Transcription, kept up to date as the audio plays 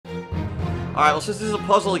Alright, well, since this is a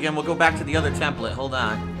puzzle again, we'll go back to the other template. Hold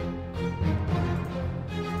on.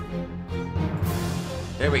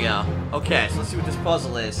 There we go. Okay, so let's see what this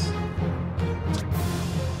puzzle is.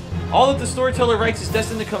 All that the storyteller writes is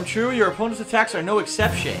destined to come true. Your opponent's attacks are no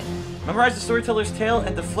exception. Memorize the storyteller's tale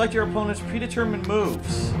and deflect your opponent's predetermined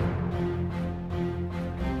moves.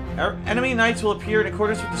 Our enemy knights will appear in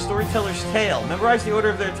accordance with the storyteller's tale. Memorize the order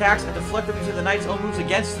of their attacks and deflect them using the knight's own moves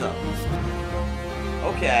against them.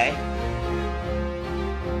 Okay.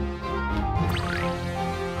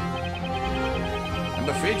 I'm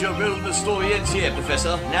afraid your role in the story ends here,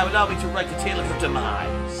 Professor. Now allow me to write the tale of your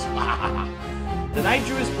demise. The knight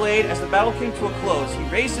drew his blade. As the battle came to a close, he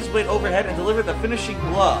raised his blade overhead and delivered the finishing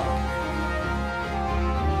blow.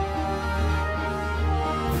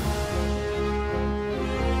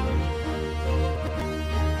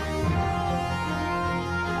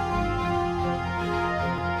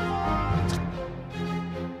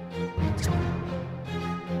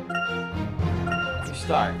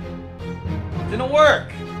 Start. Didn't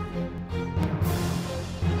work.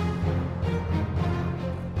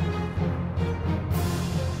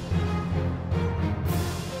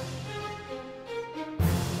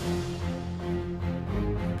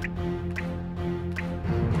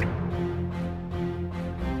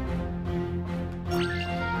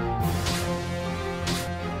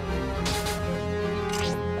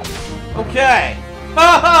 Okay.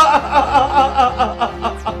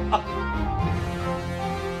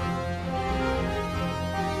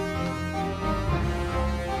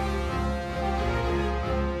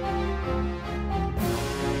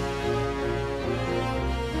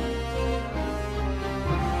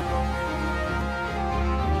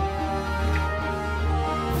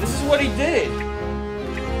 This is what he did.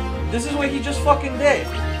 This is what he just fucking did.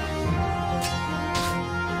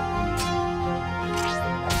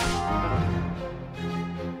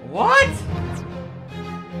 What?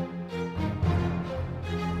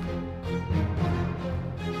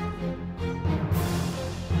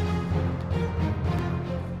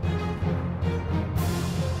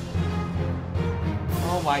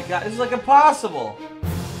 Oh my god, this is like impossible.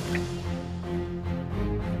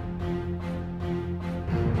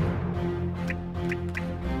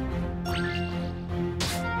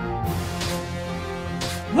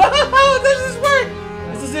 This doesn't work!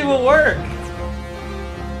 This doesn't even work!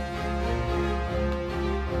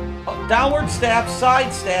 Oh, downward stab,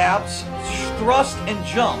 side stabs, thrust, and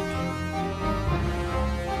jump.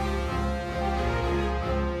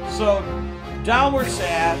 So, downward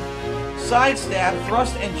stab, side stab,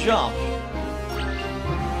 thrust, and jump.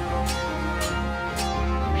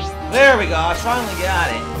 There we go, I finally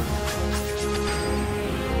got it.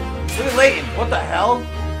 Look at Layton, what the hell?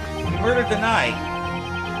 He murdered the knight.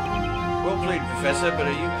 Well played, Professor, but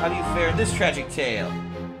how do you fare in this tragic tale?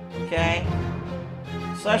 Okay.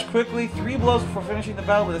 Slash quickly, 3 blows before finishing the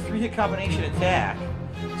battle with a 3-hit combination attack.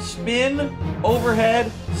 Spin,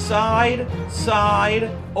 overhead, side,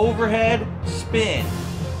 side, overhead, spin.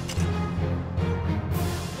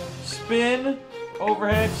 Spin,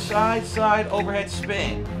 overhead, side, side, overhead,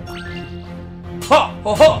 spin. Ha!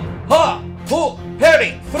 Ha! Ha! Ha! Pull!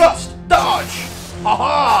 Parry! Thrust! Dodge! Ha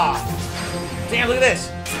ha! Damn, look at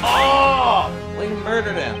this! Oh! Layton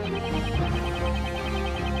murdered him.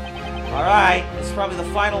 Alright, this is probably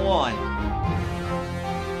the final one.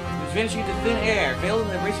 He was vanishing into thin air, veiled in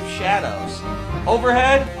the embrace of shadows.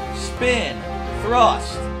 Overhead, spin,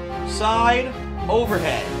 thrust, side,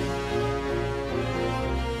 overhead.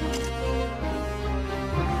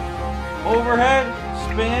 Overhead,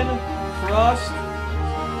 spin, thrust.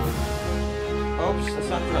 Oops, that's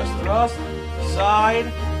not thrust. Thrust,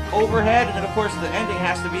 side, overhead, and then of course the ending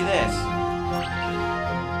has to be this.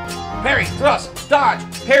 Parry, thrust, dodge,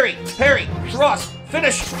 parry, parry, thrust,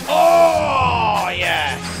 finish. Oh,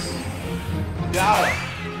 yes! Got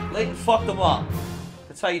him. Layton fucked him up.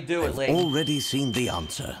 That's how you do it, Layton. Already seen the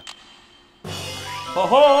answer. Ho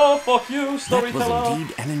ho, fuck you, storyteller. That was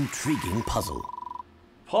indeed an intriguing puzzle.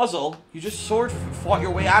 Puzzle? You just sword fought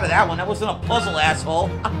your way out of that one. That wasn't a puzzle, asshole.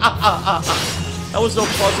 That was no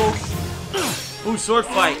puzzle. Ooh, sword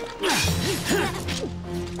fight.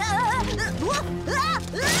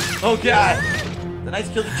 Oh god. The knights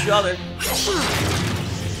killed each other.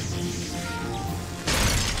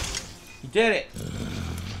 He did it.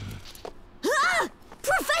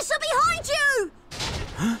 Professor, behind you!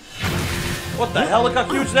 What the hell? Look how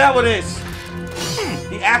huge that one is.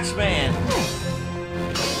 The Axeman.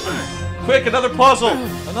 Quick, another puzzle.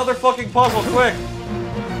 Another fucking puzzle, quick.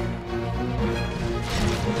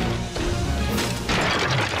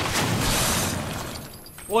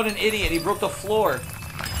 What an idiot. He broke the floor.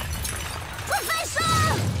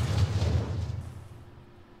 Professor!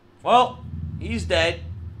 Well, he's dead.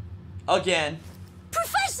 Again.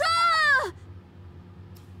 Professor!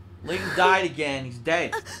 Layton died again. He's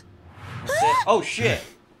dead. That's it. Oh, shit.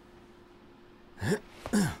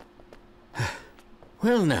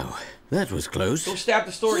 Well, now, that was close. Go stab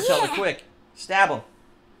the storyteller, quick. Stab him.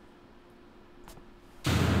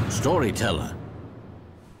 Storyteller,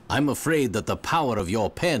 I'm afraid that the power of your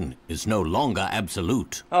pen is no longer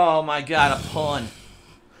absolute. Oh my god, a pun.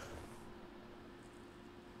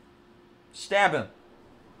 Stab him.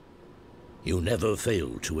 You never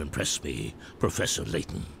fail to impress me, Professor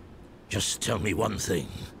Layton. Just tell me one thing.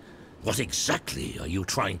 What exactly are you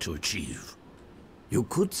trying to achieve? You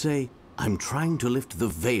could say, I'm trying to lift the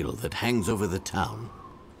veil that hangs over the town.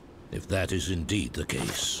 If that is indeed the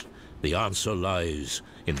case, the answer lies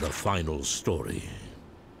in the final story.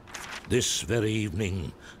 This very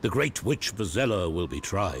evening, the great witch Bezella will be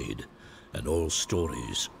tried, and all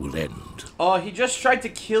stories will end. Oh, he just tried to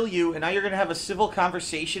kill you, and now you're gonna have a civil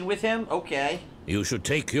conversation with him? Okay. You should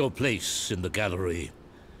take your place in the gallery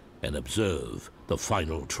and observe the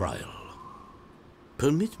final trial.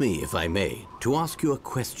 Permit me, if I may, to ask you a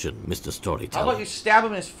question, Mr. Storyteller. How about you stab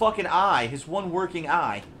him in his fucking eye, his one working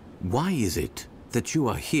eye? Why is it that you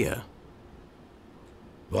are here?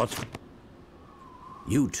 What?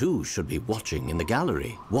 You too should be watching in the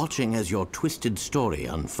gallery, watching as your twisted story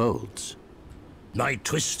unfolds. My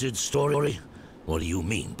twisted story? What do you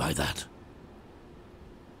mean by that?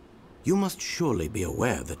 You must surely be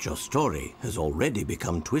aware that your story has already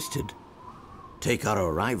become twisted. Take our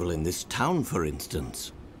arrival in this town, for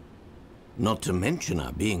instance. Not to mention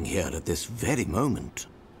our being here at this very moment.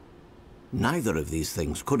 Neither of these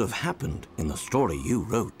things could have happened in the story you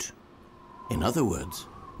wrote. In other words,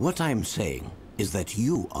 what I'm saying is that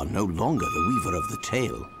you are no longer the weaver of the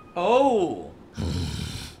tale. Oh!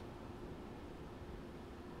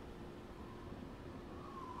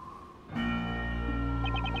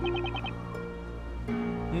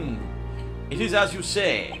 It is as you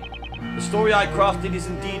say. The story I crafted has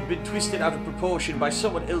indeed been twisted out of proportion by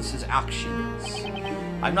someone else's actions.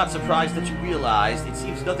 I'm not surprised that you realized it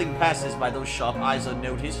seems nothing passes by those sharp eyes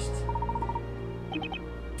unnoticed.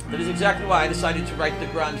 That is exactly why I decided to write the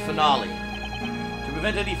grand finale. To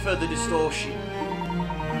prevent any further distortion.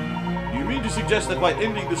 You mean to suggest that by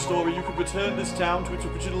ending the story you could return this town to its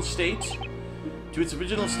original state? To its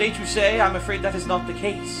original state, you say? I'm afraid that is not the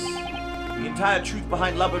case. The entire truth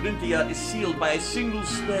behind Labyrinthia is sealed by a single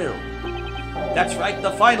spell. That's right,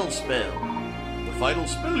 the final spell. The final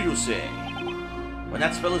spell, you say? When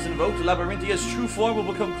that spell is invoked, Labyrinthia's true form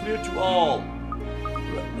will become clear to all.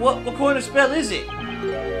 What kind of spell is it?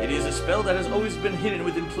 It is a spell that has always been hidden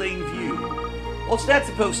within plain view. What's that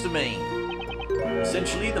supposed to mean?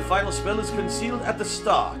 Essentially, the final spell is concealed at the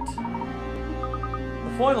start.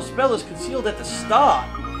 The final spell is concealed at the start?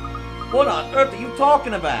 What on earth are you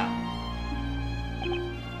talking about?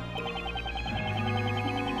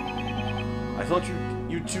 I thought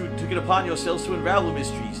you two took it upon yourselves to unravel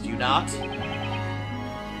mysteries, do you not?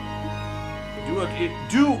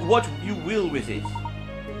 Do what you will with it.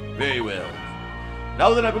 Very well.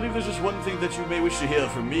 Now then, I believe there's just one thing that you may wish to hear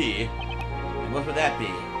from me. And what would that be?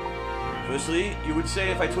 Firstly, you would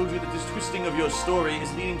say if I told you that this twisting of your story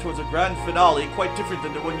is leading towards a grand finale quite different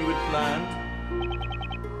than the one you had planned?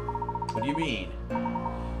 What do you mean?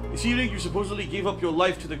 This evening you supposedly gave up your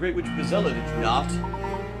life to the great witch Bezella, did you not?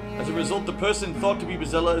 As a result, the person thought to be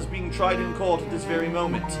Bezella is being tried in court at this very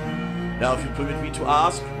moment. Now, if you permit me to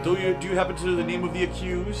ask, do you happen to know the name of the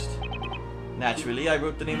accused? Naturally, I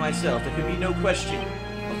wrote the name myself. There can be no question.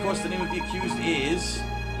 Of course, the name of the accused is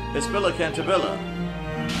Espella Cantabella.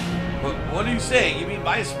 What are you saying? You mean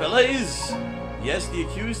my Espella is? Yes, the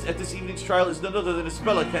accused at this evening's trial is none other than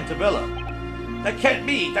Espella Cantabella. That can't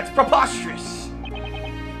be. That's preposterous.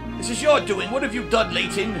 This is your doing. What have you done,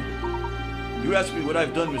 Layton? You ask me what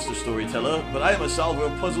I've done, Mr. Storyteller, but I am a solver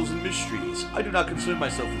of puzzles and mysteries. I do not concern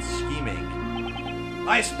myself with scheming.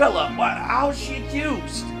 My Espella, how is she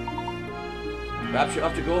accused? Perhaps you'll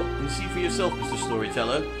have to go and see for yourself, Mr.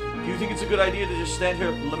 Storyteller. Do you think it's a good idea to just stand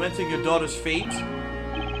here lamenting your daughter's fate?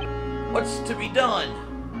 What's to be done?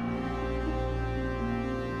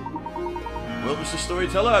 Well, Mr.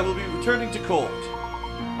 Storyteller, I will be returning to court.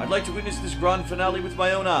 I'd like to witness this grand finale with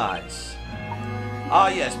my own eyes. Ah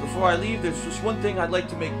yes, before I leave, there's just one thing I'd like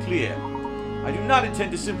to make clear. I do not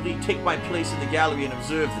intend to simply take my place in the gallery and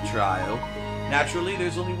observe the trial. Naturally,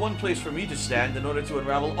 there's only one place for me to stand in order to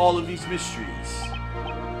unravel all of these mysteries.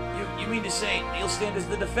 You mean to say you'll stand as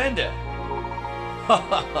the defender? Ha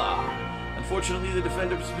ha ha! Unfortunately, the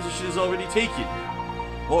defender's position is already taken.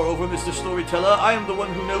 Moreover, Mr. Storyteller, I am the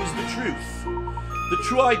one who knows the truth. The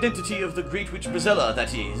true identity of the Great Witch Brazella,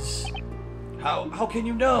 that is. How can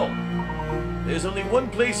you know? There's only one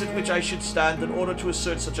place at which I should stand in order to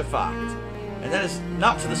assert such a fact, and that is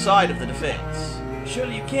not to the side of the defense.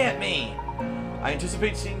 Surely you can't mean. I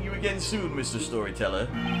anticipate seeing you again soon, Mr. Storyteller.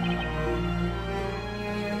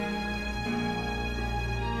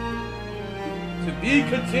 To be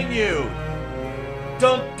continued.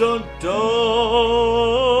 Dun dun dun.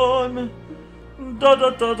 Dun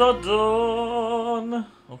dun dun dun dun.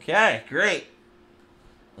 Okay, great.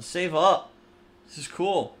 Let's save up. This is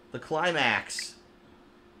cool. The climax.